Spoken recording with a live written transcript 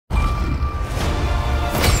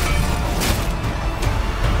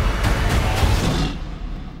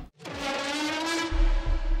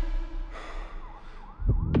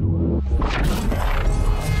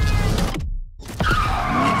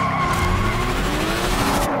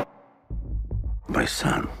My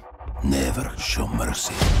son, never show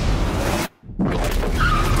mercy.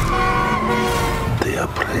 They are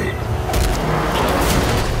prey.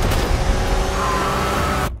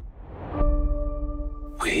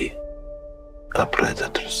 We are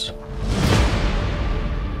predators.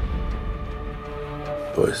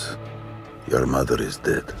 Boys, your mother is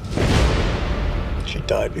dead. She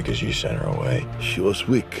died because you sent her away. She was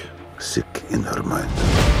weak, sick in her mind.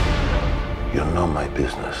 You know my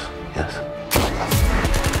business, yes?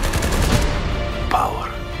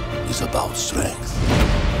 Power is about strength.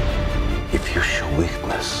 If you show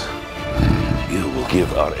weakness, you will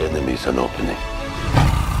give our enemies an opening.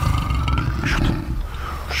 Shoot.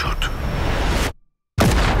 Shoot.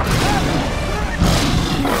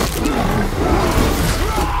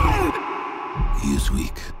 He is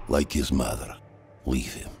weak, like his mother.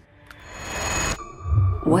 Leave him.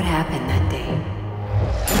 What happened that day?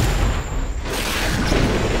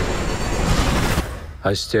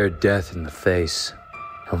 I stared death in the face,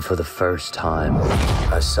 and for the first time,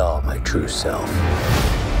 I saw my true self.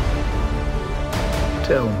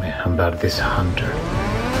 Tell me about this hunter.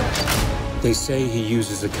 They say he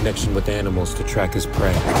uses a connection with animals to track his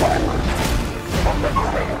prey.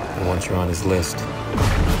 And once you're on his list,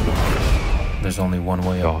 there's only one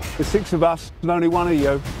way off. There's 6 of us and only one of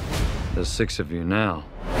you. There's 6 of you now.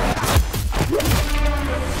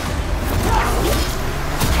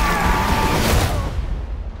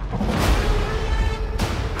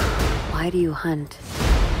 Why do you hunt?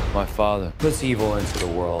 My father puts evil into the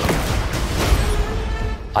world.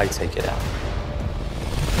 I take it out.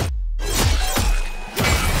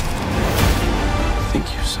 I think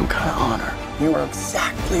you're some kind of honor. You are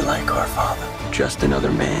exactly like our father. Just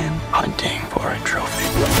another man hunting for a trophy.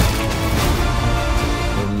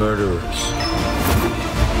 We're murderers.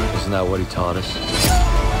 Isn't that what he taught us?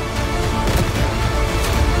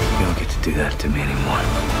 You don't get to do that to me anymore.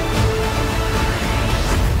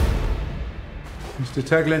 Mr.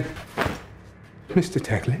 Teglin? Mr.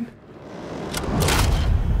 Teglin?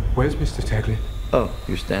 Where's Mr. Teglin? Oh,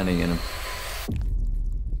 you're standing in him.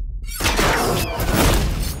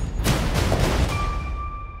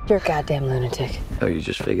 You're a goddamn lunatic. Oh, you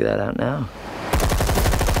just figured that out now?